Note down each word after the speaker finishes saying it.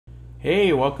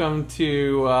Hey, welcome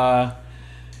to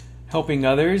Helping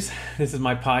Others. This is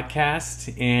my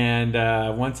podcast, and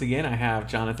once again, I have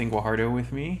Jonathan Guajardo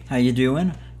with me. How you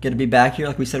doing? Good to be back here,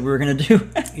 like we said we were going to do.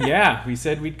 Yeah, we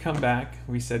said we'd come back.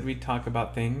 We said we'd talk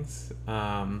about things,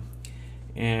 and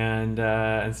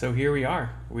so here we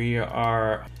are. We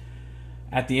are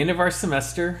at the end of our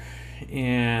semester,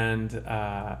 and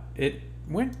it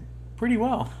went pretty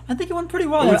well. I think it went pretty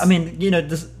well. I mean,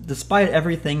 despite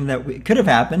everything that could have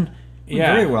happened, it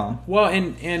went very well. Well,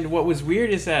 and what was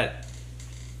weird is that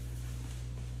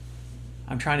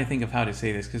I'm trying to think of how to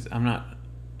say this because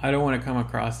I don't want to come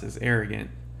across as arrogant,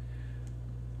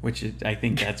 I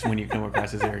think that's when you come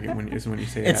across as arrogant when you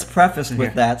say that. It's prefaced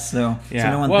with that, so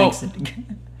no one thinks it.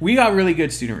 We got really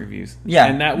good student reviews. Yeah,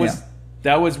 and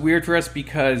that was weird for us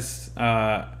because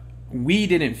we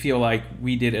didn't feel like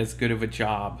we did as good of a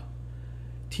job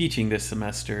teaching this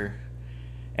semester.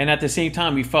 And at the same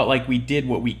time, we felt like we did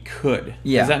what we could.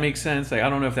 Yeah. Does that make sense? Like, I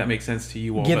don't know if that makes sense to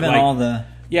you all. Given all the...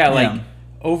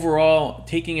 overall,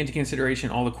 taking into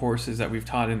consideration all the courses that we've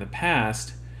taught in the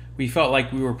past, we felt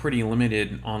like we were pretty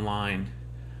limited online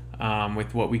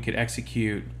with what we could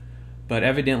execute. But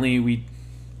evidently, we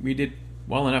did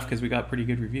well enough because we got pretty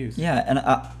good reviews. Yeah, and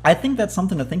I think that's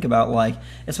something to think about, like,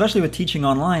 especially with teaching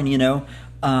online,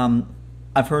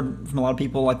 I've heard from a lot of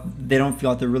people like they don't feel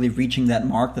like they're really reaching that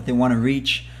mark that they want to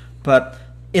reach, but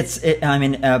yet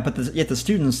the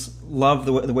students love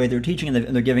the way they're teaching,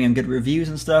 and they're giving them good reviews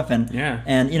and stuff, and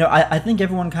I think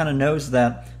everyone kind of knows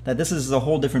that this is a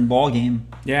whole different ball game.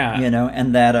 Yeah,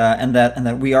 and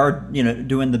that we are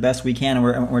doing the best we can,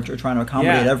 and we're trying to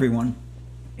accommodate everyone.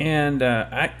 And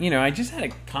I just had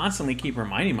to constantly keep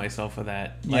reminding myself of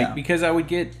that, because I would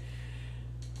get.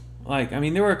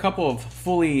 There were a couple of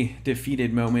fully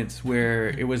defeated moments where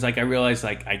it was like I realized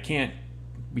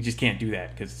we just can't do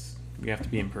that because we have to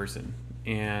be in person,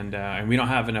 and we don't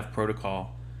have enough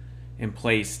protocol in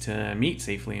place to meet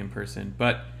safely in person.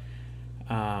 But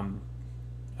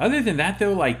other than that,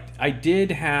 though, I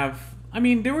did have.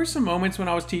 There were some moments when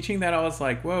I was teaching that I was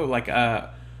like, whoa!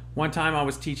 One time I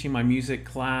was teaching my music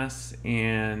class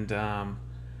and.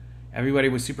 Everybody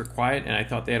was super quiet, and I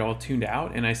thought they had all tuned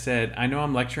out. And I said, I know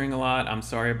I'm lecturing a lot. I'm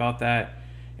sorry about that.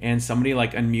 And somebody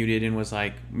unmuted and was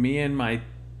like, me and my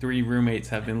 3 roommates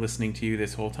have been listening to you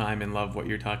this whole time and love what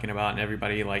you're talking about. And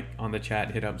everybody on the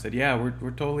chat hit up and said, yeah,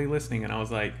 we're totally listening. And I was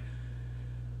like,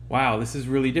 wow, this is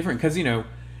really different. Because,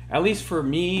 at least for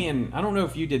me, and I don't know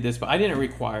if you did this, but I didn't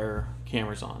require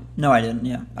cameras on. No, I didn't.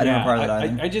 Yeah, I didn't require that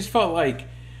either. I just felt like,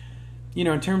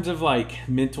 in terms of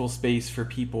mental space for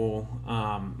people,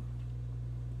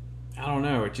 I don't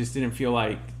know. It just didn't feel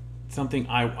like something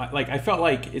I felt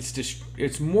like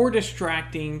it's more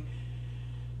distracting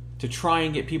to try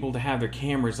and get people to have their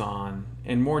cameras on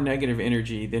and more negative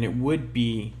energy than it would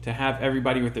be to have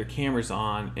everybody with their cameras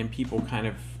on and people kind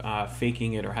of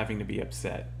faking it or having to be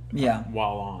upset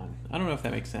while on. I don't know if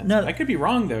that makes sense. No, I could be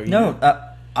wrong though. No,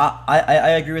 I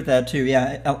agree with that too.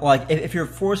 Yeah, if you're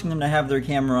forcing them to have their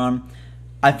camera on,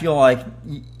 I feel like.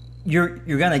 You're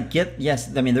gonna get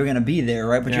they're gonna be there,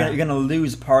 right? But you're gonna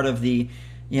lose part of the,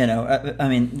 Well,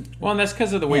 and that's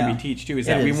because of the way we teach too. Is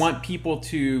that we want people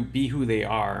to be who they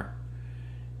are,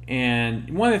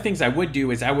 and one of the things I would do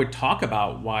is I would talk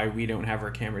about why we don't have our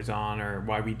cameras on or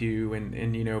why we do, and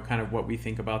kind of what we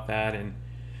think about that. And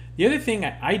the other thing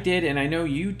I did, and I know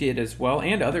you did as well,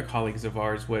 and other colleagues of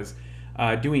ours, was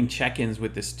doing check-ins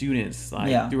with the students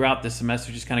throughout the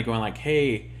semester, just kind of going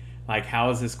hey. How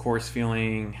is this course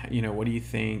feeling? What do you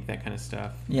think? That kind of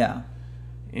stuff. Yeah.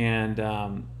 And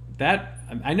that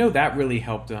I know that really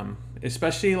helped them,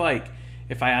 especially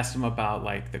if I asked them about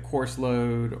the course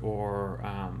load or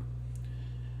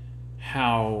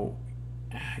how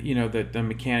the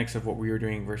mechanics of what we were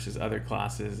doing versus other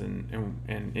classes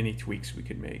and any tweaks we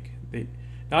could make. They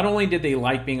not only did they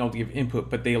like being able to give input,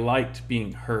 but they liked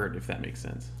being heard. If that makes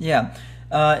sense. Yeah.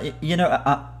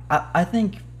 I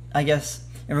think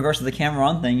in regards to the camera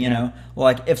on thing,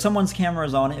 if someone's camera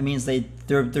is on, it means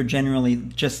they're generally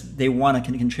they want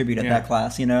to contribute at that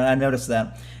class. I noticed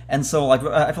that, and so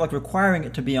I feel like requiring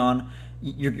it to be on,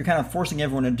 you're kind of forcing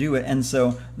everyone to do it, and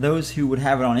so those who would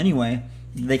have it on anyway,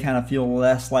 they kind of feel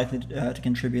less likely to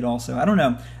contribute. Also, I don't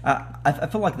know. I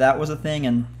feel like that was a thing,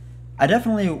 and I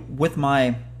definitely with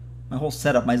my whole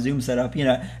setup, my Zoom setup,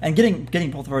 and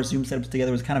getting both of our Zoom setups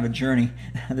together was kind of a journey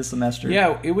this semester.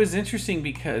 Yeah, it was interesting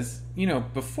because,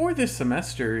 before this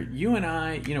semester, you and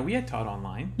I, we had taught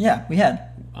online. Yeah, we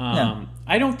had.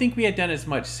 I don't think we had done as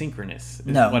much synchronous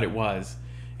as what it was.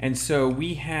 And so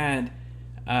we had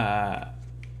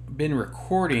been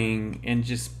recording and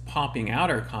just popping out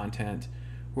our content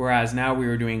whereas now we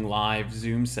were doing live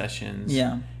Zoom sessions.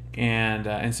 Yeah.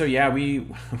 And so yeah, we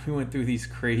went through these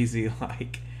crazy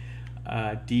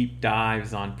deep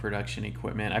dives on production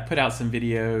equipment. I put out some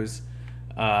videos.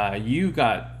 You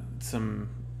got some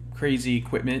crazy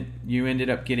equipment. You ended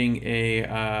up getting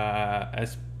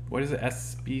what is it,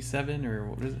 SB7 or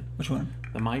what is it? Which one?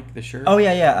 The mic, the Shure. Oh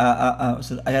yeah.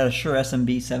 So I got a Shure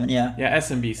SMB7. Yeah. Yeah,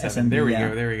 SMB7. There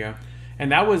we go.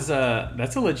 And that was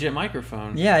that's a legit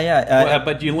microphone. Yeah.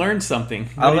 But you learned something.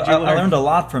 I learned a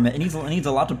lot from it. It needs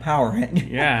a lot of power.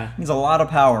 Yeah. It needs a lot of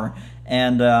power.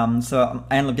 And so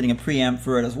I ended up getting a preamp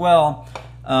for it as well,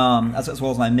 as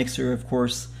well as my mixer, of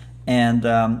course. And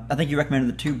I think you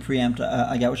recommended the tube preamp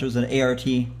I got, which was an ART.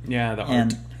 Yeah, the ART.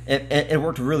 And it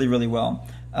worked really, really well.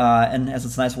 And has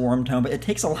this nice warm tone, but it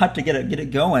takes a lot to get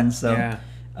it going. So yeah.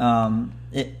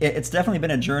 It's definitely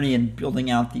been a journey in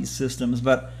building out these systems.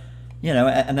 But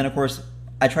and then of course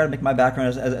I try to make my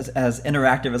background as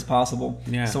interactive as possible.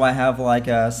 Yeah. So I have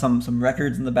some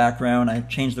records in the background. I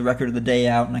change the record of the day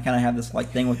out, and I kind of have this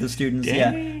thing with the students.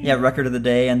 Dang. Yeah, record of the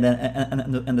day, and then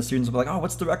and the students will be like, oh,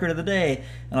 what's the record of the day?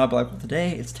 And I'll be like, well,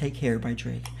 today it's "Take Care" by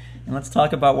Drake, and let's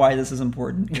talk about why this is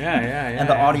important. Yeah. And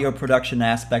the audio production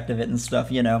aspect of it and stuff.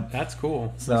 That's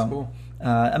cool. So, that's cool.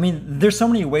 I mean, there's so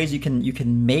many ways you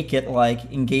can make it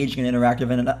engaging and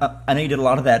interactive, and I know you did a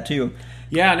lot of that too.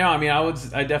 Yeah, no, I mean,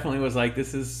 I definitely was like,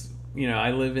 this is,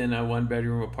 I live in a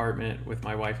 1-bedroom apartment with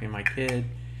my wife and my kid.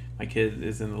 My kid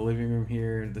is in the living room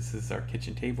here. This is our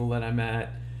kitchen table that I'm at.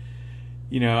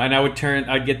 And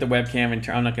I'd get the webcam and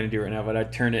I'm not going to do it right now, but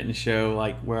I'd turn it and show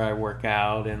where I work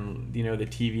out and, the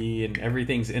TV and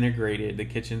everything's integrated. The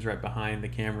kitchen's right behind the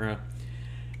camera.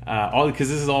 All because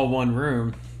this is all one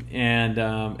room. And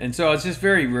so I was just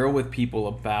very real with people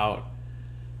about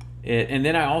it. And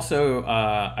then I also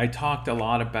I talked a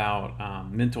lot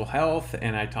about mental health,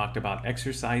 and I talked about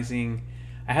exercising.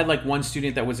 I had one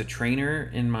student that was a trainer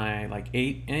in my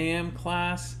 8 a.m.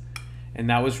 class,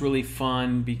 and that was really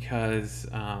fun because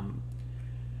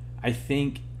I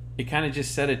think it kind of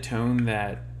just set a tone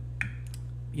that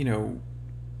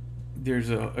there's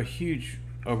a huge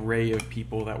array of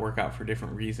people that work out for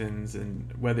different reasons,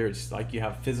 and whether it's you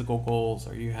have physical goals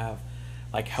or you have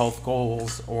health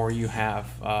goals, or you have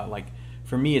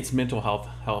for me it's mental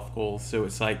health goals. So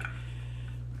it's I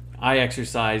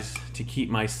exercise to keep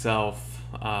myself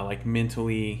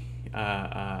mentally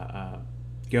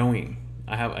going.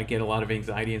 I get a lot of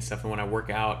anxiety and stuff, and when I work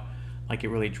out, it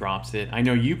really drops it. I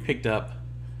know you picked up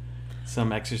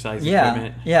some exercise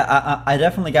equipment. Yeah, I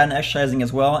definitely got into exercising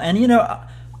as well, and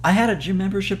I had a gym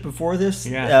membership before this.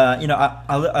 Yeah.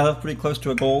 I live pretty close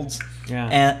to a Gold's. Yeah.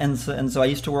 And so I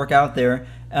used to work out there.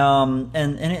 And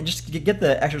it just to get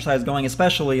the exercise going,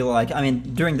 especially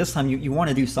during this time you want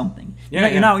to do something.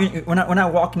 Yeah. We're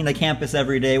not walking the campus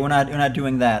every day. We're not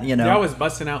doing that. Yeah, I was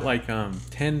busting out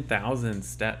 10,000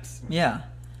 steps. Yeah.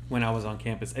 When I was on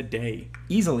campus a day.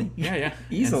 Easily. Yeah.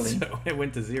 Easily. And so it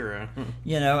went to 0.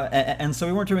 And so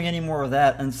we weren't doing any more of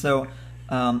that, and so.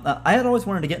 I had always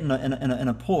wanted to get in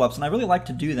a pull-ups, and I really like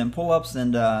to do them, pull-ups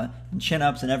and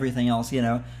chin-ups and everything else.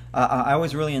 I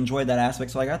always really enjoyed that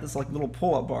aspect. So I got this little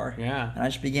pull-up bar, yeah, and I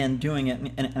just began doing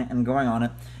it and going on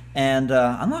it. And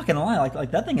I'm not gonna lie,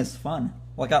 that thing is fun.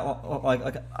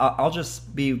 I'll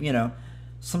just be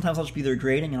sometimes I'll just be there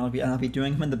grading, and I'll be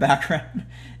doing them in the background,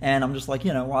 and I'm just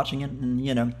watching it, and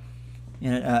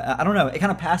I don't know, it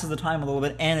kind of passes the time a little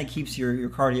bit, and it keeps your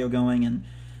cardio going, and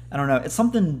I don't know. It's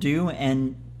something to do,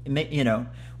 and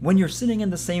when you're sitting in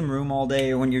the same room all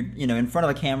day, or when you're in front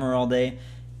of a camera all day,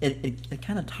 it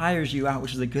kind of tires you out,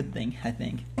 which is a good thing, I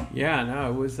think. Yeah, no,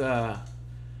 it was. Yeah,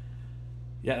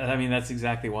 I mean that's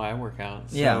exactly why I work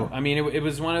out. So, yeah. I mean, it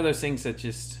was one of those things that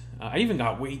just. I even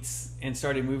got weights and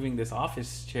started moving this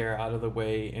office chair out of the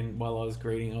way, and while I was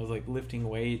grading, I was lifting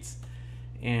weights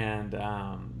and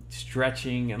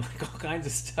stretching and all kinds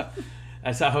of stuff.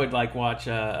 So I would watch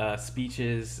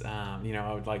speeches. I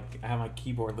would I have my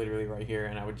keyboard literally right here,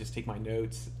 and I would just take my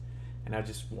notes, and I'd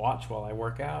just watch while I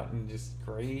work out and just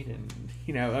grade. And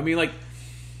I mean,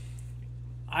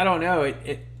 I don't know.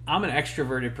 I'm an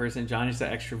extroverted person. Johnny's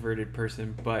an extroverted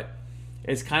person, but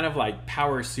it's kind of like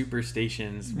power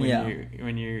superstations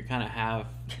when you kind of have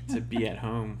to be at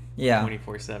home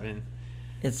 24/7.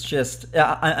 It's just,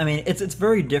 I mean, it's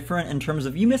very different in terms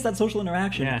of you miss that social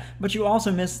interaction, but you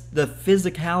also miss the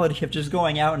physicality of just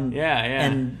going out and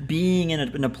and being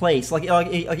in a place like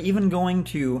even going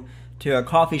to a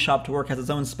coffee shop to work has its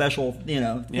own special thing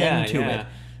to it.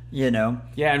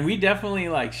 Yeah, and we definitely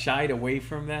shied away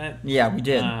from that. Yeah, we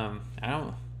did. I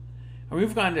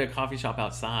We've gone to a coffee shop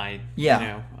outside,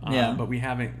 Yeah. Yeah. but we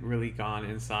haven't really gone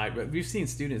inside. But we've seen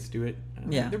students do it.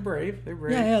 Yeah. They're brave. They're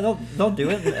brave. Yeah, they'll do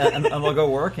it, and they'll go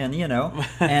work, and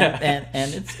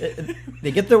and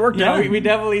they get their work done. Yeah, we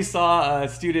definitely saw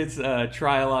students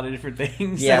try a lot of different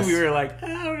things. Yes. So we were like,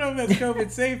 I don't know if that's COVID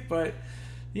safe, but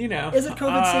is it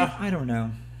COVID safe? I don't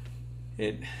know.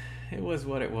 It was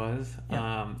what it was.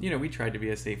 Yeah. We tried to be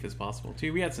as safe as possible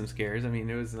too. We had some scares. I mean,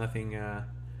 there was nothing.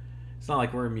 It's not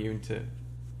like we're immune to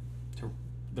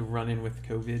the run-in with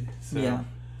COVID. So, yeah.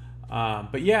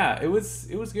 But yeah, it was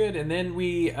good. And then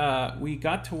we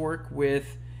got to work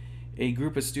with a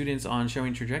group of students on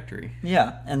showing trajectory.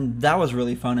 Yeah, and that was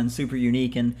really fun and super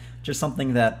unique, and just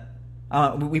something that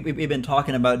we've been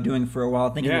talking about doing for a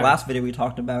while. I think in the last video we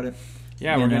talked about it.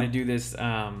 Yeah, we're going to do this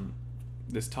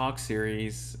this talk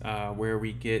series where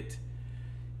we get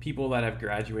people that have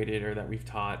graduated or that we've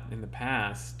taught in the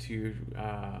past to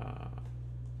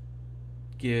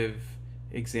give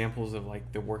examples of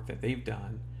like the work that they've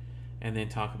done, and then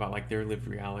talk about like their lived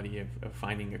reality of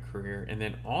finding a career, and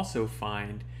then also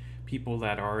find people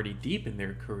that are already deep in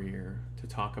their career to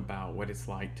talk about what it's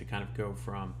like to kind of go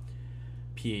from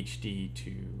PhD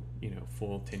to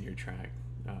full tenure track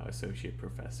associate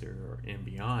professor and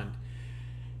beyond.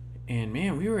 And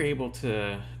man, we were able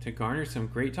to garner some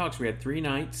great talks. We had 3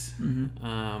 nights, and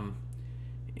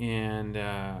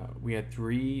we had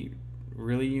 3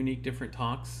 really unique different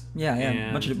talks. Yeah,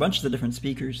 and bunch of the different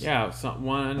speakers. Yeah, so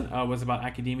one was about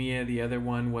academia. The other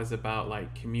one was about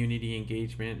like community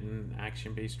engagement and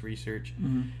action-based research,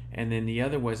 and then the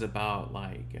other was about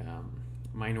like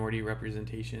minority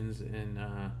representations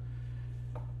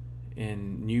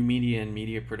in new media and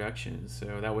media production.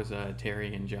 So that was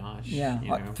Terry and Josh. Yeah,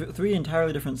 3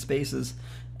 entirely different spaces,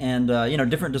 and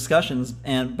different discussions.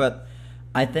 But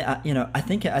I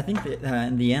think that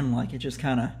in the end, like it just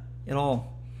kind of it was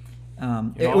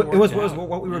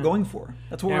what we were going for.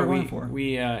 That's what we were going for.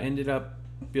 We ended up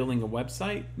building a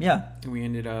website. Yeah. We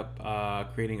ended up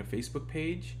creating a Facebook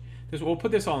page. We'll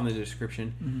put this all in the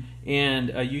description, and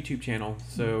a YouTube channel.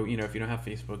 So if you don't have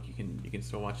Facebook, you can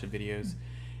still watch the videos.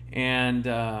 And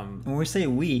when we say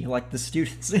we, like the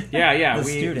students. the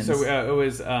students. So it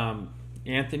was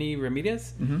Anthony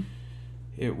Ramirez.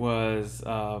 It was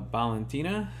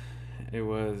Valentina. It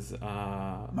was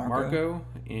Marco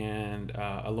and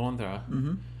Alondra,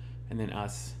 and then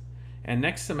us. And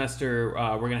next semester,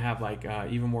 we're going to have like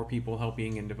even more people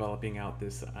helping and developing out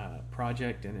this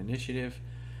project and initiative.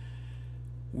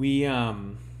 We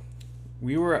were,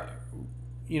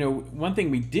 one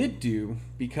thing we did do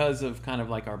because of kind of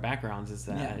like our backgrounds is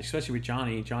that, especially with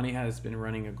Johnny has been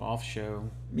running a golf show,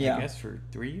 I guess, for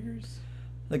 3 years.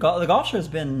 The golf show has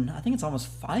been, I think it's almost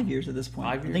 5 years at this point.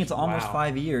 5 years? I think it's almost Wow.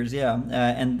 5 years, yeah.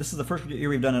 And this is the first year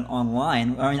we've done it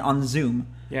online, on Zoom.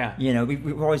 Yeah.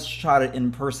 We've always shot it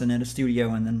in person in a studio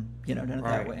and then, done it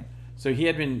that way. So he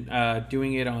had been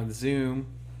doing it on Zoom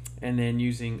and then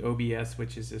using OBS,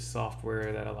 which is this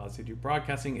software that allows you to do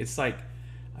broadcasting. It's like,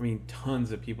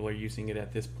 tons of people are using it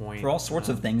at this point. For all sorts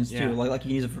of things, too. Like you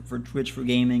can use it for Twitch, for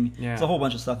gaming. Yeah. It's a whole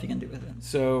bunch of stuff you can do with it.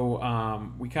 So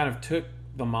we kind of took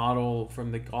the model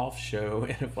from the golf show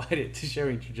and applied it to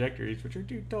showing trajectories, which are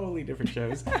 2 totally different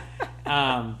shows.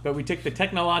 But we took the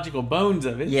technological bones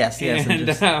of it. Yes, and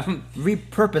just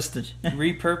repurposed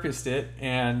it.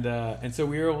 And so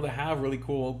we were able to have really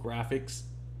cool graphics,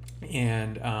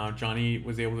 and Johnny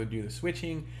was able to do the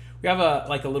switching. We have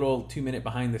a little 2-minute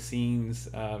behind the scenes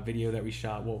video that we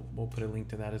shot. We'll put a link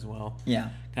to that as well. Yeah,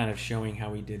 kind of showing how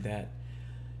we did that.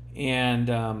 And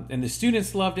the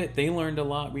students loved it. They learned a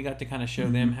lot. We got to kind of show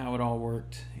them how it all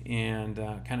worked, and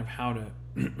kind of how to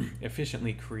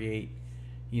efficiently create,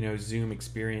 Zoom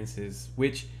experiences,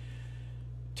 which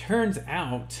turns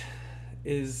out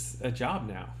is a job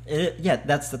now.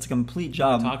 That's a complete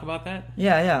job. Can you talk about that?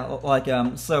 Yeah. Like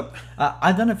so,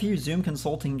 I've done a few Zoom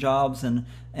consulting jobs, and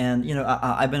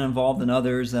I've been involved in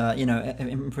others,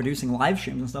 in producing live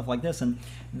streams and stuff like this, and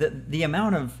the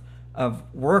amount of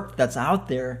work that's out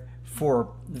there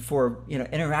for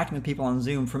interacting with people on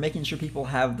Zoom, for making sure people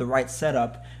have the right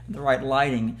setup, the right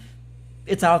lighting,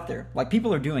 it's out there. Like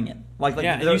people are doing it. Like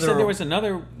you said there was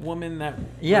another woman that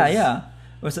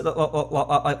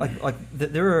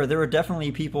there were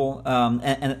definitely people,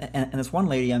 and this one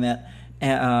lady I met,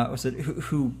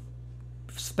 who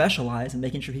specialize in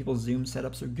making sure people's Zoom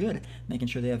setups are good, making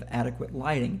sure they have adequate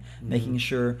lighting, making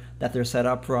sure that they're set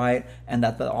up right and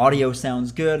that the audio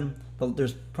sounds good,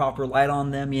 there's proper light on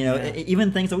them,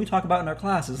 even things that we talk about in our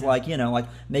classes, like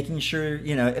making sure,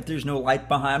 if there's no light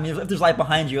behind, if there's light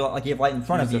behind you, like you have light in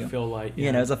front of you. There's a fill light.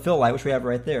 There's a fill light, which we have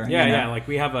right there. Like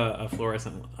we have a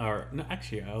fluorescent, or no,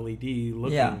 actually a LED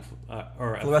looking,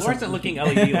 or a fluorescent looking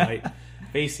LED light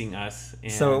facing us,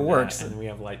 and, so it works, and we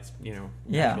have lights,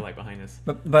 natural light behind us.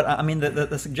 But I mean,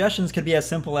 the suggestions could be as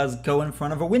simple as go in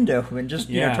front of a window and just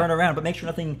turn around, but make sure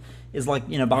nothing is behind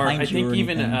you. I think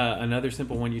even another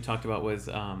simple one you talked about was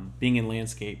being in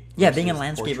landscape. Being in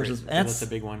landscape versus that's a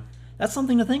big one. That's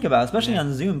something to think about, especially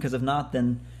on Zoom, because if not,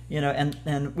 then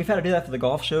and we've had to do that for the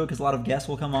golf show because a lot of guests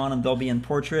will come on and they'll be in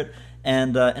portrait,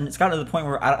 and it's gotten to the point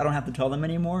where I don't have to tell them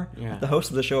anymore. The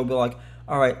host of the show will be like,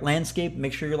 all right, landscape,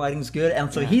 make sure your lighting's good,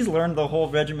 and so he's learned the whole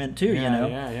regiment too.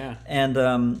 And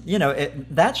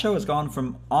that show has gone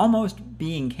from almost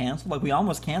being canceled, like we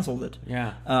almost canceled it.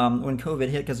 When COVID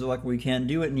hit, because they're like, we can't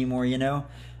do it anymore,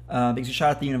 because we shot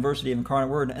at the University of Incarnate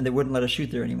Word and they wouldn't let us shoot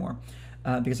there anymore.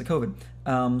 Because of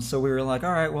COVID. So we were like,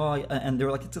 all right, well, and they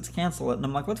were like, let's cancel it. And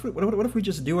I'm like, what if we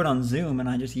just do it on Zoom and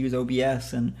I just use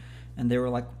OBS? And they were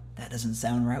like, that doesn't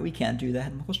sound right. We can't do that.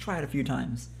 I'm like, let's try it a few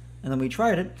times. And then we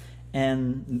tried it,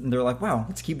 and they're like, wow,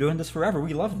 let's keep doing this forever.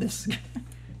 We love this.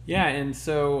 And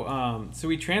so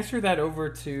we transferred that over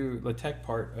to the tech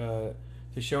part, to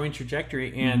showing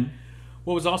trajectory. And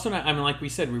what was also, like we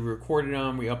said, we recorded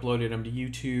them, we uploaded them to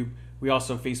YouTube. We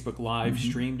also Facebook Live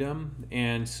streamed them,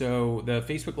 and so the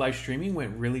Facebook Live streaming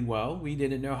went really well. We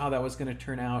didn't know how that was going to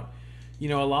turn out. A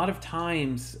lot of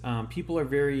times people are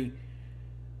very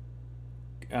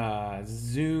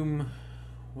Zoom.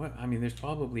 There's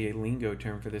probably a lingo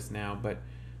term for this now, but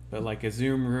like a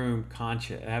Zoom room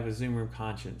conscience. I have a Zoom room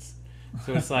conscience.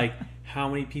 So it's like how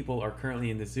many people are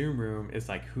currently in the Zoom room is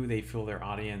like who they feel their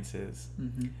audience is.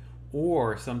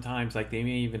 Or sometimes like they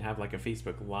may even have like a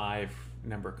Facebook Live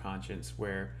number conscience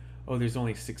where there's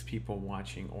only 6 people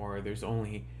watching, or there's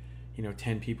only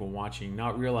 10 people watching,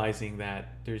 not realizing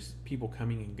that there's people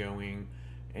coming and going,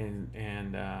 and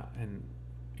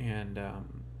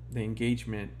the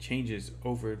engagement changes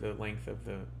over the length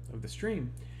of the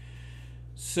stream.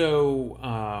 So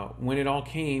when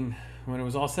it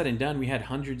was all said and done, we had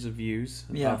hundreds of views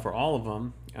for all of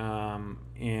them,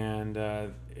 and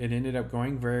it ended up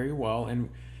going very well.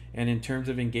 And in terms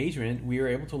of engagement, we were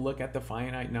able to look at the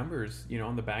finite numbers,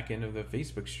 on the back end of the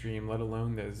Facebook stream, let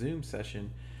alone the Zoom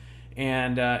session.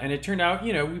 And it turned out,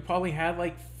 we probably had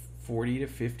like 40 to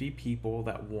 50 people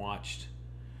that watched,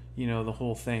 the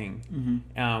whole thing,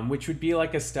 which would be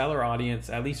like a stellar audience,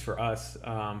 at least for us,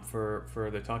 for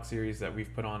the talk series that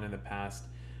we've put on in the past.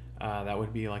 That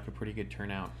would be like a pretty good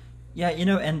turnout. Yeah,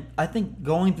 and I think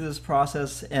going through this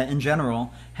process in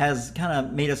general has kind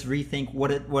of made us rethink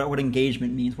what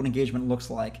engagement means, what engagement looks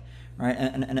like, right?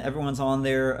 And everyone's on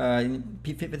there, the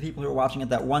people who are watching at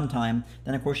that one time.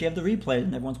 Then, of course, you have the replays,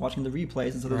 and everyone's watching the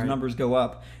replays, and so those numbers go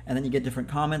up. And then you get different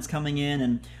comments coming in,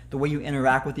 and the way you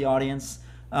interact with the audience.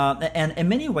 And in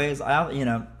many ways,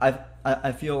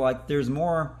 I feel like there's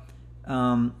more,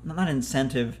 not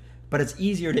incentive, but it's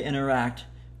easier to interact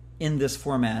in this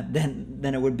format than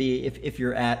it would be if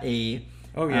you're at a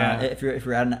if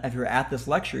you're at this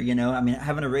lecture.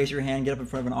 Having to raise your hand, get up in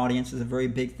front of an audience is a very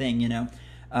big thing.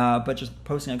 But just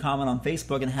posting a comment on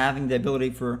Facebook and having the ability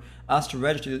for us to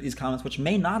register these comments, which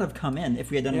may not have come in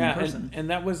if we had done it in person. And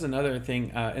that was another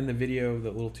thing in the video, the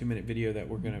little 2-minute video that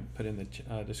we're going to put in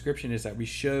the description, is that we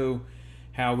show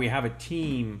how we have a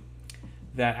team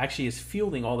that actually is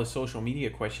fielding all the social media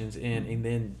questions and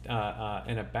then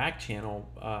in a back channel,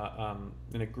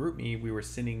 in a group meet, we were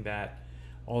sending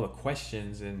all the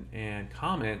questions and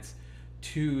comments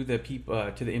to the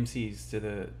people, to the MCs, to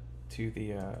the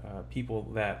people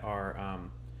that are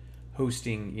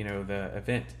hosting, the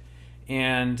event,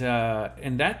 and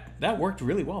that worked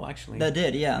really well, actually. That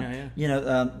did, yeah.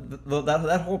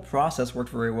 That whole process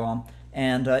worked very well,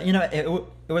 and it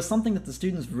was something that the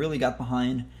students really got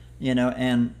behind.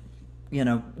 And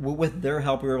with their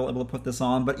help, we were able to put this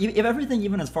on. But if everything,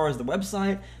 even as far as the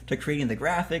website to creating the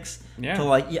graphics,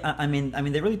 to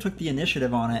they really took the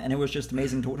initiative on it, and it was just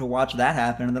amazing to watch that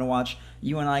happen, and then to watch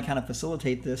you and I kind of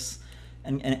facilitate this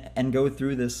and go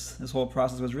through this whole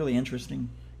process was really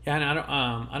interesting. Yeah, and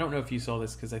I don't know if you saw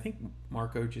this because I think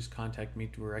Marco just contacted me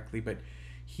directly, but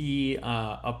he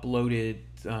uploaded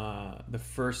the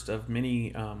first of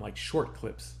many like short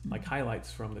clips, like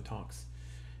highlights from the talks.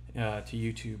 To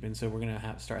YouTube, and so we're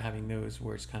gonna start having those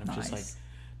where it's kind of just like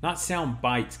not sound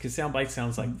bites, because sound bites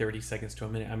sounds like 30 seconds to a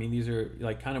minute. These are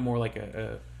like kind of more like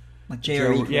a Like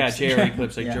JRE clips. Yeah, JRE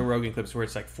clips, like Yeah. Joe Rogan clips, where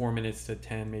it's like 4 minutes to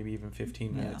 10, maybe even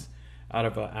 15 minutes out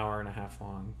of an hour and a half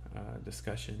long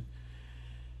discussion.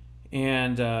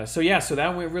 And so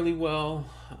that went really well.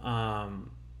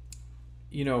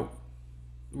 You know,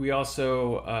 we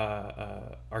also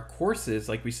our courses,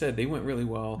 like we said, they went really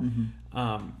well.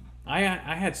 I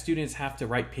had students have to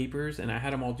write papers, and I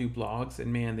had them all do blogs,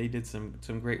 and man, they did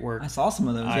some great work. I saw some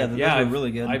of those. Those were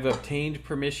really good. I've obtained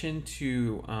permission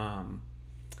to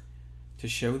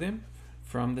show them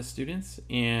from the students,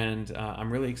 and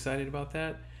I'm really excited about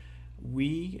that.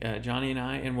 We, Johnny and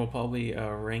I, and we'll probably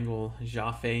wrangle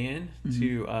Jaffe in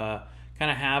to kind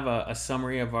of have a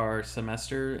summary of our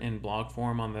semester in blog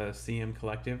form on the CM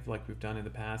Collective, like we've done in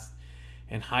the past,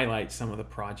 and highlight some of the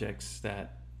projects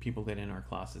that people did in our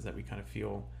classes that we kind of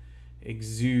feel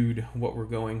exude what we're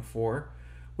going for,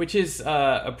 which is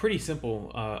a pretty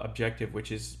simple objective,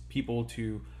 which is people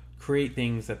to create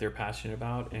things that they're passionate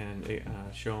about and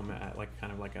show them at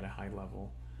at a high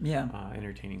level,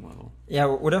 entertaining level. Yeah,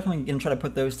 we're definitely going to try to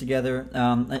put those together.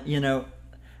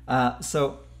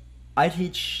 So I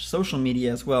teach social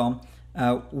media as well,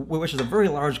 which is a very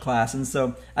large class, and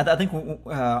so I think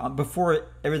before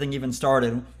everything even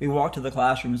started, we walked to the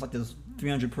classroom. It's like this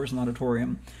 300-person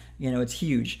auditorium. It's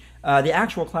huge. The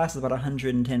actual class is about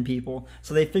 110 people.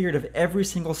 So they figured if every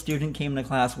single student came to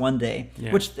class one day,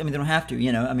 which, they don't have to, they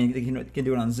can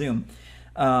do it on Zoom.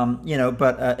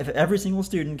 But if every single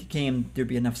student came, there'd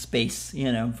be enough space, for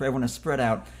everyone to spread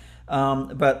out.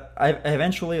 But I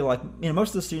eventually, most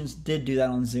of the students did do that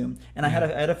on Zoom. And I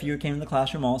had a few who came in the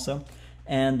classroom also.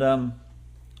 And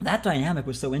that dynamic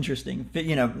was so interesting.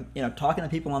 Talking to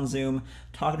people on Zoom,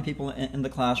 talking to people in the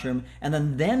classroom, and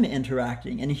then them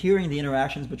interacting and hearing the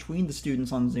interactions between the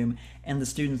students on Zoom and the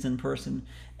students in person,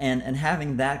 and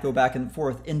having that go back and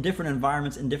forth in different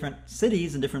environments, in different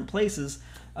cities, in different places,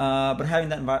 but having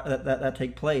that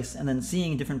take place, and then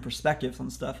seeing different perspectives on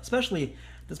stuff. Especially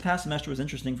this past semester was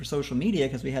interesting for social media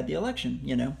because we had the election,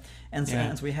 and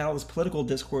so we had all this political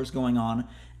discourse going on,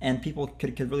 and people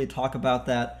could really talk about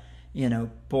that,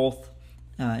 both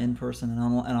in person and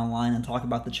online, and talk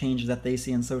about the changes that they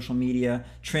see in social media,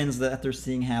 trends that they're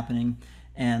seeing happening,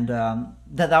 and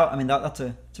it's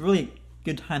a really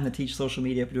good time to teach social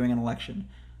media for doing an election.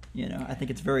 I think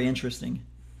it's very interesting.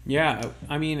 Yeah,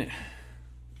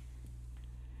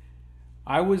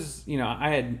 I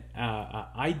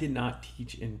did not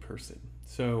teach in person,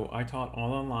 so I taught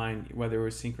all online, whether it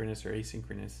was synchronous or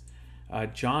asynchronous.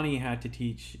 Johnny had to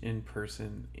teach in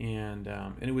person, and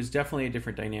it was definitely a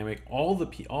different dynamic. All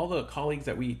the colleagues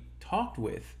that we talked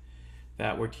with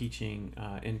that were teaching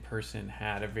in person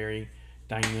had a very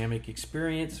dynamic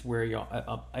experience where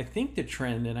I think the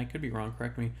trend, and I could be wrong,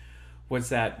 correct me, was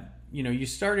that you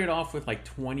started off with like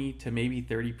 20 to maybe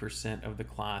 30% of the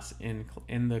class in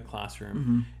the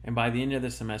classroom, and by the end of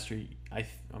the semester,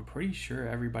 I'm pretty sure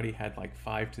everybody had like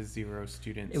 5 to 0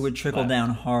 students. It would trickle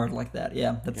down hard like that.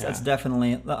 That's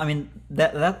definitely.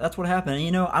 That's what happened.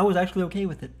 And, I was actually okay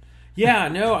with it. Yeah,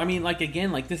 no,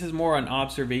 this is more an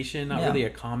observation, not really a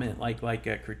comment, like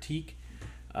a critique.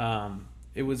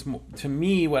 It was, to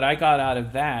me, what I got out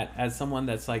of that, as someone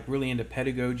that's like really into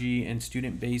pedagogy and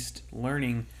student-based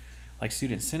learning, like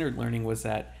student-centered learning, was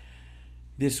that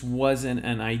this wasn't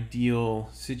an ideal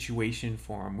situation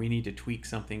for them. We need to tweak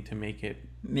something to make it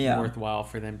worthwhile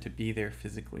for them to be there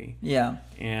physically. Yeah.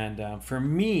 And for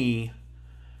me,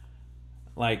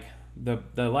 like the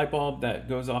light bulb that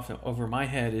goes off over my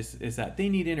head is that they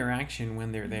need interaction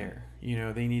when they're there.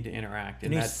 They need to interact.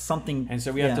 And and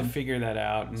so we have to figure that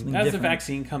out. And as the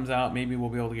vaccine comes out, maybe we'll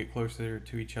be able to get closer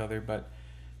to each other. But,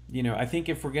 I think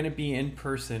if we're going to be in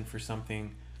person for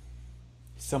something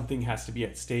has to be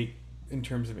at stake in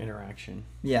terms of interaction.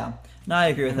 Yeah. No, I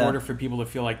agree with that. In order for people to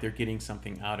feel like they're getting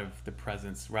something out of the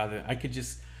presence, rather, I could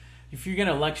just, if you're going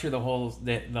to lecture the whole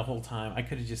time, I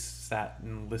could have just sat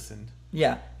and listened.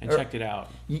 Yeah. And checked it out.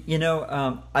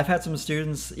 I've had some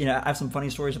students, I have some funny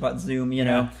stories about Zoom,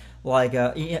 like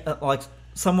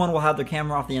someone will have their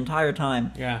camera off the entire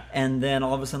time. Yeah. And then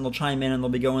all of a sudden they'll chime in and they'll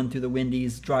be going through the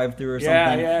Wendy's drive-through or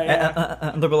something. Yeah.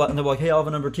 And they'll be like, hey, I'll have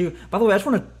a number 2. By the way, I just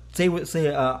want to say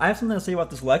I have something to say about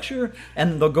this lecture,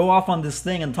 and they'll go off on this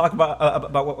thing and talk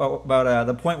about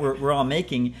the point we're all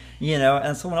making,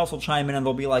 and someone else will chime in and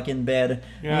they'll be like in bed,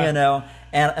 and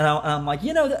I'm like,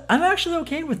 I'm actually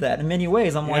okay with that in many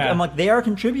ways. I'm like they are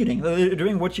contributing, they're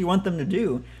doing what you want them to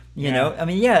do,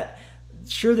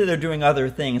 sure that they're doing other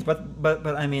things, but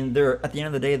I mean, they're at the end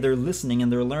of the day, they're listening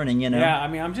and they're learning. Yeah, I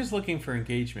mean, I'm just looking for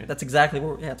engagement. That's exactly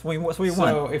that's what we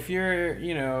want. So if you're,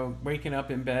 waking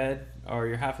up in bed or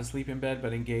you're half asleep in bed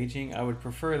but engaging, I would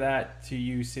prefer that to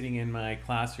you sitting in my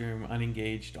classroom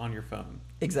unengaged on your phone.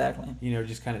 Exactly.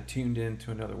 Just kind of tuned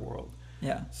into another world.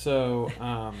 Yeah. So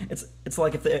it's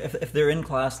like if they're in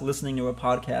class listening to a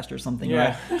podcast or something,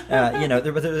 yeah. right?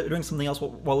 They're doing something else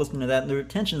while listening to that, and their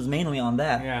attention is mainly on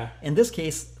that. Yeah. In this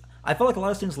case, I felt like a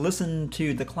lot of students listen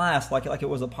to the class like it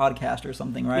was a podcast or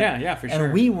something, right? Yeah, for sure.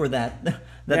 And we were that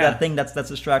thing that's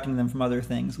distracting them from other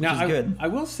things, which is good. I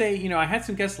will say, I had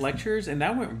some guest lectures, and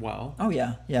that went well. Oh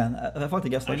yeah. I felt like the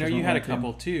guest lectures. I know you had a too.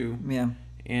 couple too. Yeah.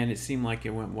 And it seemed like it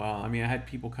went well. I mean, I had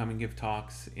people come and give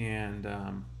talks, and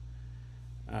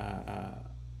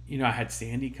I had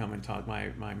Sandy come and talk,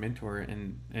 my mentor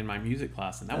in my music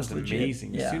class, and that was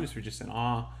amazing. The students were just in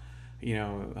awe.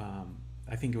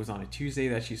 I think it was on a Tuesday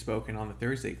that she spoke, and on the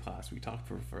Thursday class we talked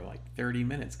for like 30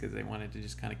 minutes because they wanted to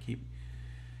just kind of keep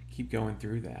going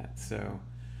through that. So,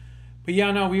 but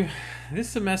yeah, no, this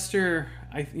semester,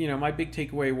 my big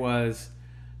takeaway was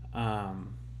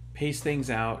pace things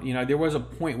out. There was a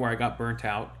point where I got burnt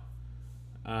out.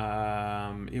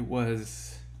 It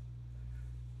was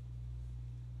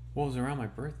around my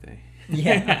birthday.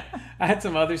 Yeah. I had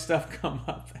some other stuff come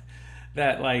up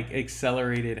that like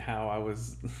accelerated how I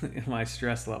was in my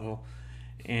stress level,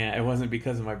 and it wasn't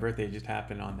because of my birthday. It just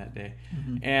happened on that day.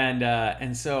 Mm-hmm.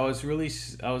 And so I was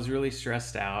really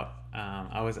stressed out.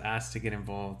 I was asked to get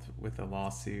involved with a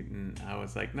lawsuit, and I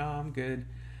was like, no, I'm good.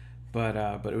 But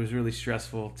it was really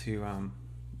stressful to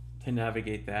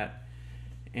navigate that.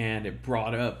 And it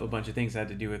brought up a bunch of things that had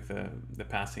to do with the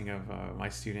passing of my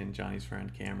student, Johnny's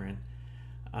friend, Cameron.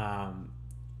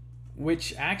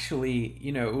 Which actually,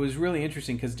 it was really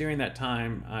interesting because during that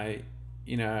time, I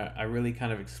really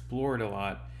kind of explored a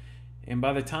lot. And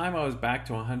by the time I was back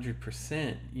to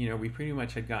 100%, we pretty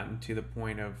much had gotten to the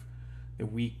point of the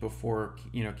week before,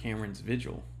 Cameron's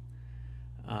vigil.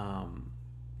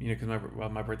 Because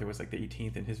my birthday was like the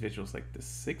 18th and his vigil was like the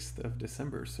 6th of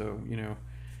December. So,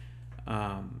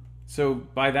 so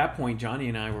by that point, Johnny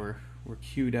and I were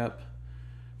queued up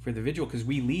for the vigil because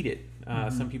we lead it.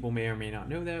 Some people may or may not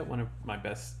know that. One of my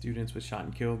best students was shot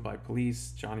and killed by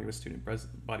police. Johnny was student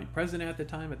body president at the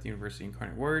time at the University of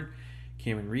Incarnate Word,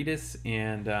 Cameron Reedus.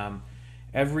 And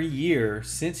every year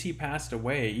since he passed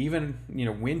away, even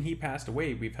when he passed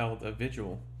away, we've held a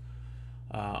vigil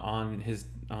on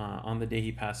the day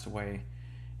he passed away.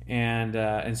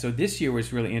 And so this year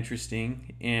was really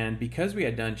interesting, and because we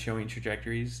had done showing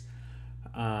trajectories,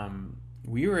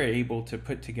 we were able to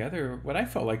put together what I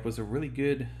felt like was a really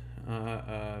good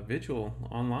vigil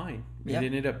online. Yep. It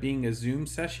ended up being a Zoom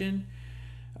session.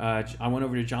 I went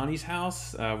over to Johnny's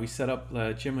house. We set up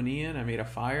the chimney, and I made a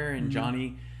fire, and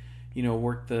Johnny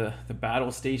worked the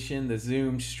battle station, the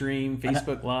Zoom stream,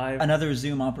 Facebook Live. Another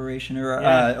Zoom operation or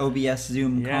OBS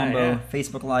Zoom combo,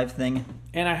 Facebook Live thing.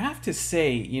 And I have to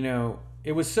say,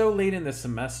 it was so late in the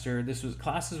semester.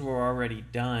 Classes were already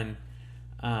done.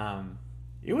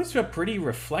 It was a pretty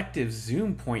reflective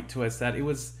Zoom point to us that it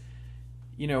was,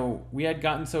 we had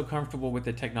gotten so comfortable with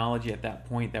the technology at that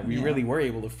point that we really were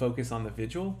able to focus on the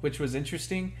vigil, which was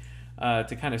interesting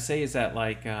to kind of say is that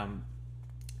like,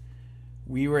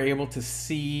 we were able to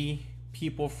see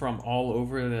people from all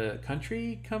over the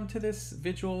country come to this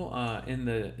vigil in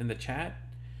the chat,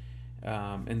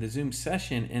 in the Zoom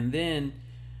session, and then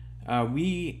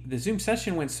the Zoom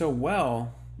session went so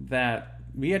well that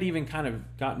we had even kind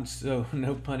of gotten so,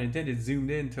 no pun intended, zoomed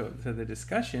into the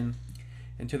discussion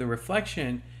and to the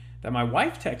reflection that my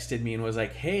wife texted me and was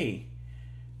like, "Hey,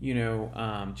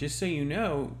 just so you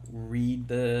know, read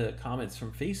the comments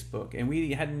from Facebook." And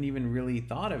we hadn't even really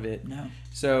thought of it. No.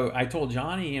 So I told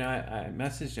Johnny, I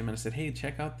messaged him and I said, "Hey,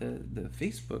 check out the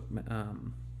Facebook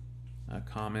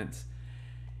comments."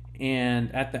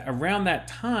 And around that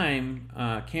time,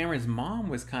 Cameron's mom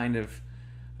was kind of,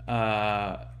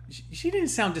 she didn't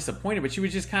sound disappointed, but she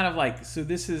was just kind of like, "So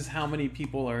this is how many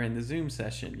people are in the Zoom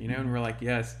session, And we're like,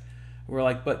 "Yes." We're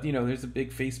like, "But there's a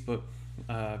big Facebook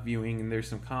viewing and there's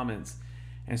some comments."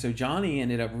 And so Johnny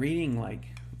ended up reading like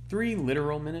 3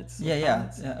 literal minutes. Yeah.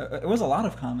 It was a lot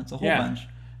of comments, a whole bunch.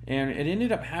 And it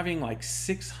ended up having like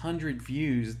 600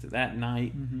 views that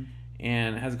night,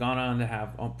 and has gone on to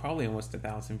have probably almost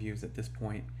 1,000 views at this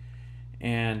point.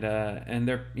 And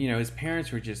they're, his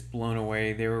parents were just blown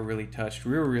away. They were really touched.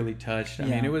 We were really touched. I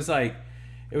mean, it was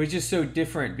just so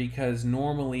different because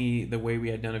normally the way we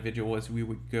had done a vigil was we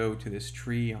would go to this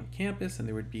tree on campus and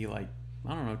there would be like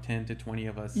I don't know, 10 to 20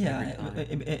 of us Yeah, every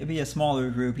time. it'd be a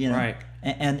smaller group, you know. Right.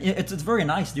 And it's very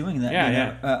nice doing that. Yeah, you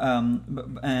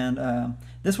know? And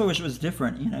this way was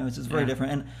different, you know. It's very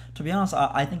different. And to be honest,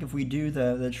 I think if we do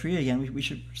the tree again, we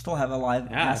should still have a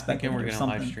live aspect of it. We're going to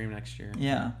live stream next year.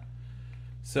 Yeah.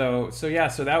 So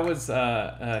that was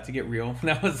to get real.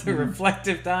 That was a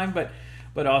reflective time, but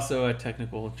also a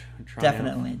technical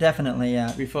triumph. Definitely,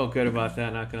 yeah. We felt good about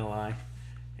that. Not gonna lie,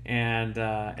 and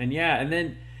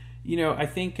then, you know, I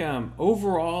think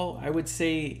overall, I would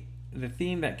say the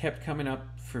theme that kept coming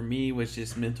up for me was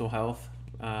just mental health.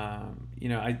 You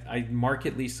know, I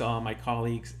markedly saw my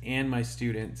colleagues and my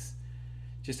students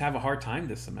just have a hard time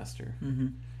this semester. Mm-hmm.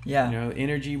 Yeah, you know,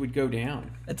 energy would go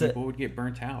down. People would get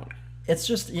burnt out. It's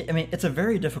just, I mean, it's a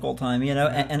very difficult time, you know,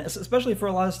 and especially for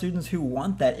a lot of students who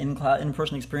want that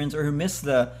in-person experience, or who miss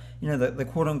the, you know, the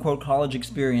quote-unquote college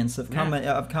experience of coming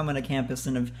to campus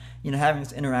and of, you know, having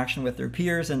this interaction with their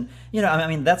peers. And, you know, I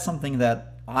mean, that's something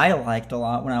that I liked a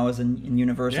lot when I was in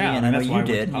university, and I know you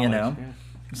did, you know. Yeah.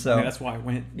 So I mean, that's why I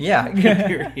went. Yeah.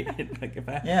 Period. Like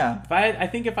I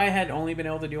think if I had only been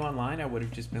able to do online, I would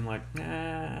have just been like, nah,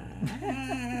 I'm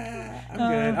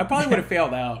good. I probably would have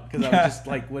failed out because I was just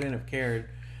like wouldn't have cared.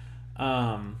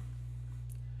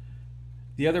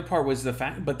 The other part was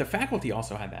but the faculty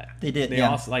also had that. They did. They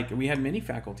also, like, we had many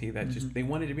faculty that just they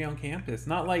wanted to be on campus.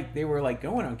 Not like they were like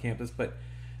going on campus, but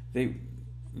they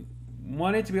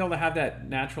wanted to be able to have that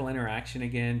natural interaction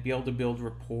again, be able to build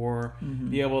rapport,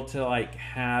 be able to like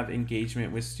have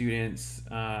engagement with students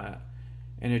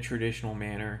in a traditional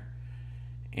manner.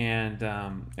 And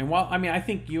while, I mean, I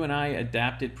think you and I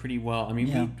adapted pretty well. I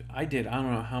mean, I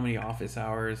don't know how many office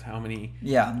hours, how many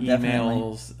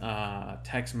emails,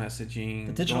 text messaging,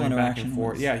 the digital interaction back and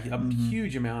forth. A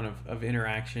huge amount of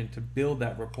interaction to build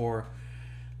that rapport.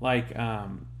 Like,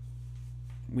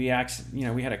 we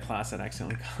had a class that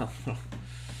accidentally got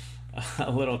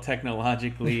a little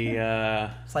technologically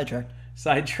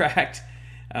sidetracked,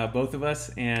 both of us,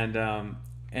 and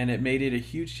it made it a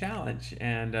huge challenge.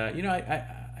 And you know,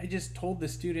 I just told the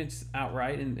students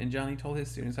outright, and Johnny told his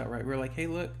students outright. We're like, hey,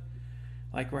 look,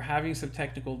 like, we're having some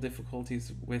technical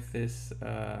difficulties with this,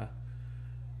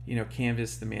 you know,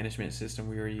 Canvas, the management system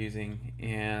we were using,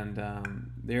 and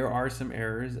there are some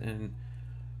errors, and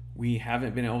we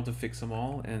haven't been able to fix them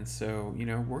all, and so, you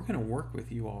know, we're going to work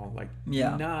with you all. Like,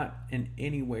 not in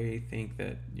any way think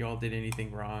that y'all did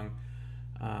anything wrong.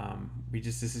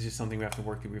 This is just something we have to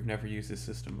work through. We've never used this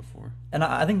system before. And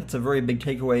I think that's a very big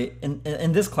takeaway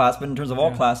in this class, but in terms of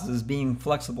all classes, is being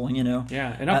flexible, you know.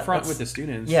 Yeah, and upfront with the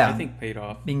students, I think paid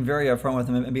off. Being very upfront with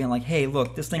them and being like, hey,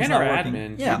 look, this thing's and not working.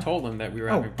 Admin, we told them that we were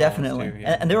having problems definitely. Too,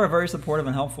 and they were very supportive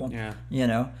and helpful, you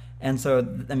know. And so,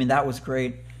 I mean, that was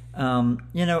great. You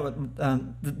know,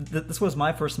 this was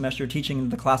my first semester teaching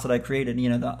the class that I created, you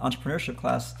know, the entrepreneurship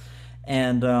class.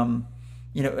 And,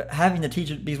 you know, having to teach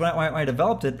it, because when I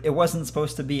developed it, it was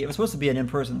supposed to be an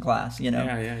in-person class, you know.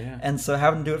 Yeah. And so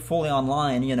having to do it fully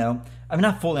online, you know, I mean,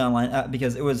 not fully online,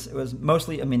 because it was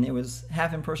mostly, I mean, it was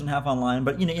half in-person, half online.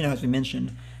 But, you know, as we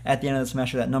mentioned, at the end of the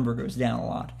semester, that number goes down a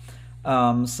lot.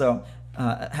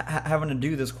 Having to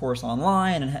do this course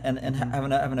online and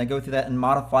having to go through that and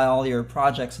modify all your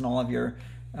projects and all of your,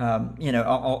 you know,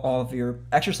 all of your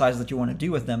exercises that you want to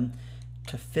do with them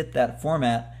to fit that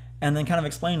format. And then kind of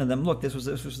explain to them, look, this was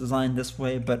designed this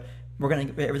way, but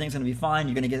everything's gonna be fine.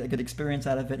 You're gonna get a good experience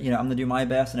out of it. You know, I'm gonna do my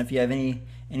best. And if you have any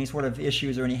sort of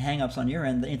issues or any hangups on your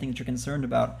end, anything that you're concerned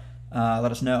about,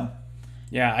 let us know.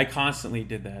 Yeah, I constantly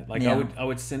did that. Like, I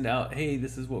would send out, hey,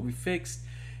 this is what we fixed.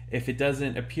 If it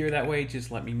doesn't appear that way, just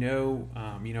let me know.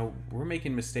 You know, we're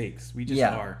making mistakes. We just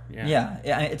are. Yeah.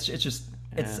 It's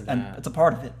a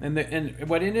part of it. And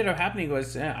what ended up happening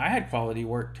was I had quality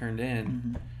work turned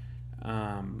in.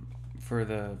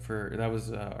 That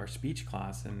was our speech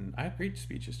class, and I had great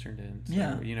speeches turned in.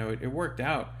 So, you know, it worked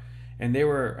out, and they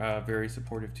were very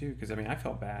supportive too. Because I mean, I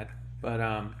felt bad, but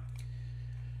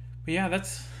yeah,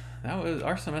 that was,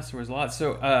 our semester was a lot.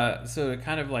 So to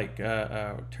kind of like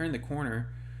turn the corner.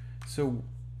 So,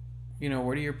 you know,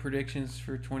 what are your predictions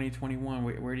for 2021?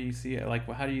 Where do you see it?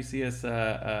 Like, how do you see us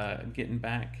getting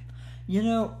back? You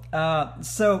know,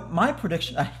 so my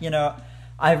prediction, you know,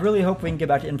 I really hope we can get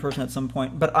back to in-person at some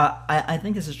point, but I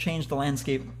think this has changed the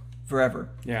landscape forever.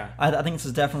 Yeah. I think this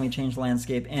has definitely changed the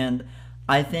landscape, and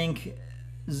I think,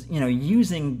 you know,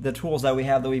 using the tools that we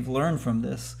have that we've learned from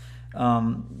this,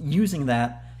 using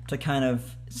that to kind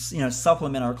of, you know,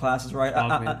 supplement our classes, right?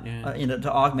 You know,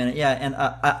 to augment it, and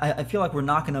I feel like we're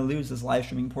not going to lose this live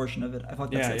streaming portion of it. I feel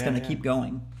like it's going to keep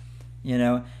going, you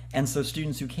know, and so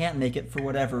students who can't make it for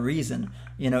whatever reason,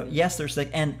 you know, yes, they're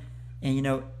sick, and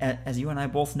And as you and I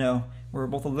both know, we're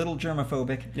both a little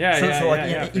germophobic.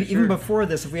 Yeah, even sure. before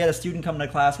this, if we had a student come to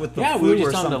class with the we flu were just or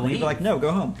on the something, we'd be leave. like, no,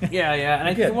 go home. Yeah, and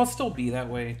I Good. think we'll still be that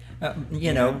way.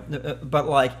 But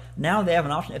like now they have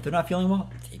an option. If they're not feeling well,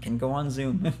 they can go on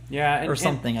Zoom. Yeah, or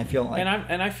something. I feel like,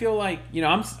 and I feel like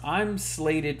I'm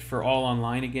slated for all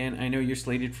online again. I know you're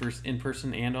slated for in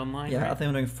person and online. Yeah, right? I think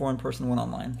I'm doing 4 in person, 1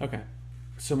 online. Okay,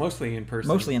 so mostly in person.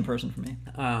 Mostly in person for me.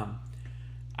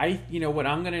 What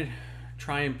I'm gonna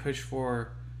try and push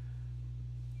for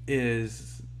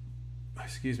is,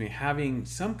 having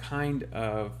some kind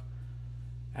of,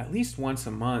 at least once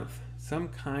a month, some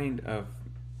kind of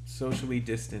socially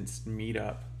distanced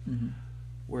meetup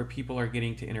where people are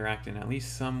getting to interact in at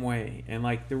least some way. And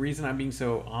like the reason I'm being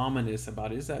so ominous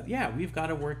about it is that we've got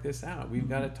to work this out. We've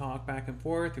got to talk back and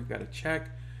forth. We've got to check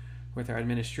with our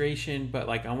administration. But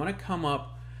like I want to come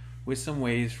up with some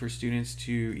ways for students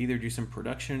to either do some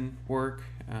production work.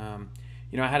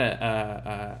 I had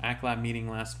a ACT Lab meeting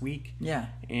last week. Yeah.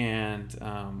 And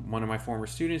one of my former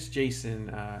students,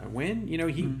 Jason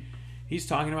Wynn, he's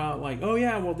talking about like, oh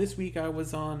yeah, well this week I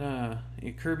was on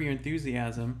Curb Your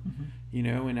Enthusiasm,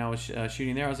 and I was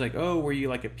shooting there. I was like, oh, were you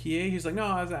like a PA? He's like, no,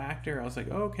 I was an actor. I was like,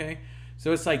 oh, okay.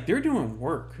 So it's like they're doing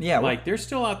work. Yeah. Like they're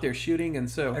still out there shooting, and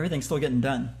so everything's still getting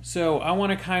done. So I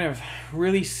want to kind of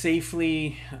really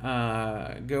safely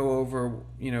go over,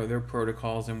 their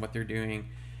protocols and what they're doing,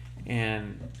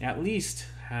 and at least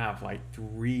have like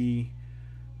 3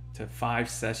 to 5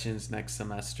 sessions next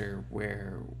semester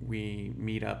where we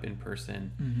meet up in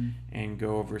person and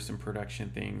go over some production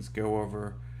things, go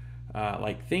over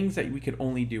like things that we could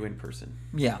only do in person.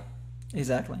 Yeah,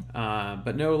 exactly.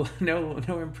 But no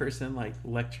in person like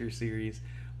lecture series.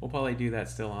 We'll probably do that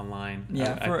still online.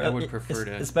 Yeah, I would prefer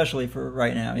to, especially for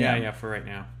right now. Yeah, for right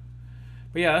now.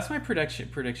 But yeah, that's my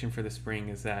prediction for the spring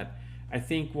is that I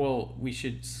think we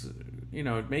should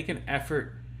make an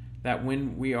effort that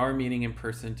when we are meeting in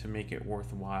person to make it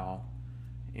worthwhile,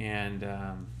 and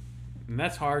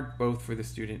that's hard both for the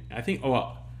student. I think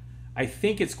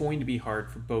it's going to be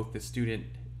hard for both the student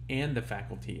and the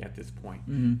faculty at this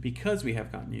point because we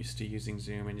have gotten used to using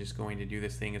Zoom and just going to do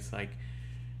this thing. It's like,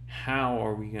 how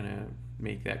are we going to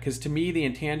make that? Because to me, the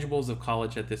intangibles of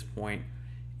college at this point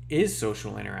is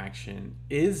social interaction,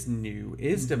 is new,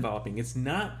 is developing. It's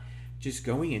not just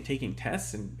going and taking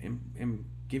tests and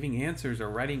giving answers or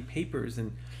writing papers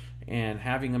and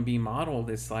having them be modeled.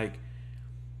 It's like,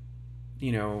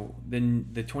 the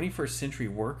 21st century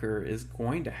worker is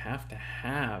going to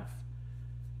have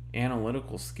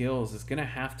analytical skills, is going to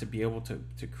have to be able to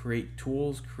create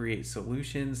tools, create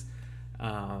solutions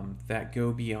that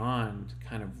go beyond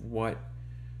kind of what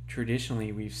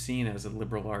traditionally we've seen as a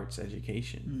liberal arts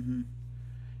education.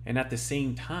 And at the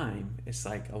same time, it's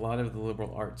like a lot of the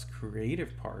liberal arts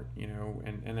creative part,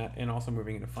 and also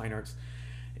moving into fine arts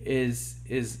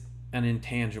is an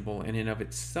intangible in and of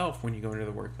itself when you go into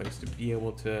the workplace, to be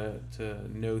able to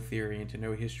know theory and to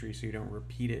know history so you don't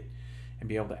repeat it, and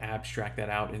be able to abstract that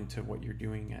out into what you're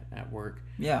doing at work.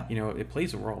 Yeah. It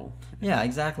plays a role. Yeah,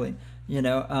 exactly.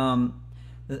 I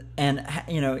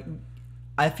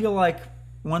feel like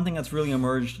one thing that's really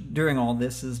emerged during all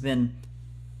this has been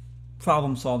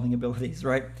problem-solving abilities,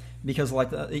 right? Because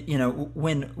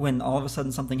when all of a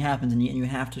sudden something happens and you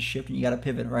have to shift and you got to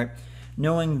pivot, right?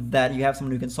 Knowing that you have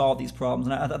someone who can solve these problems,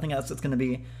 and I think that's going to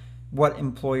be what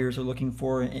employers are looking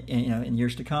for in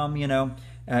years to come.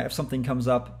 If something comes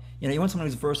up, you want someone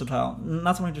who's versatile,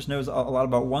 not someone who just knows a lot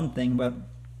about one thing, but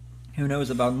who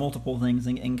knows about multiple things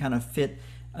and kind of fit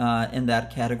in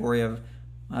that category of,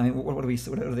 I mean, what do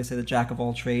they say? The jack of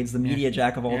all trades, the media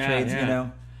jack of all trades.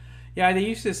 Yeah, they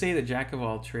used to say the jack of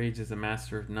all trades is a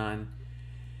master of none,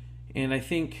 and I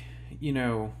think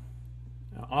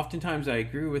oftentimes I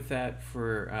agree with that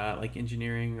for like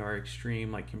engineering or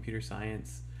extreme like computer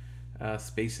science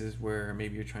spaces where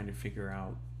maybe you're trying to figure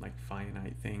out like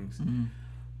finite things.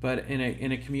 But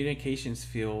in a communications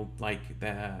field like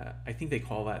that, I think they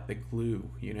call that the glue.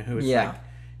 It's like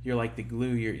you're like the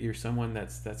glue. You're someone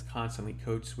that's constantly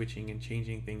code switching and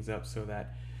changing things up so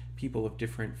that people of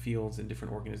different fields and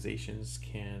different organizations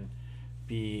can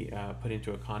be put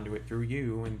into a conduit through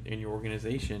you and your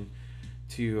organization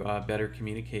to better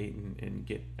communicate and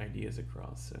get ideas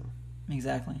across. So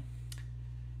exactly.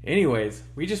 Anyways,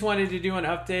 we just wanted to do an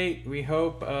update. We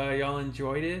hope y'all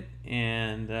enjoyed it,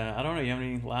 and I don't know. You have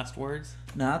any last words?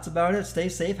 No, that's about it. Stay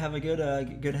safe. Have a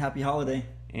good happy holiday.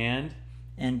 And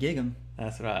gig 'em.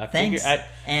 That's what I Thanks. figured.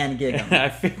 And gig 'em. I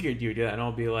figured you'd do that, and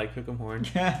I'll be like, hook 'em horn.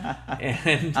 And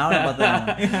I don't know about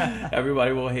that one.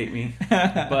 Everybody will hate me,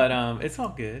 but it's all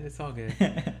good. It's all good.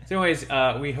 So, anyways,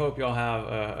 we hope y'all have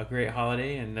a great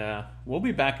holiday, and we'll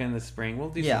be back in the spring. We'll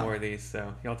do some more of these,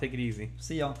 so y'all take it easy.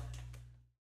 See y'all.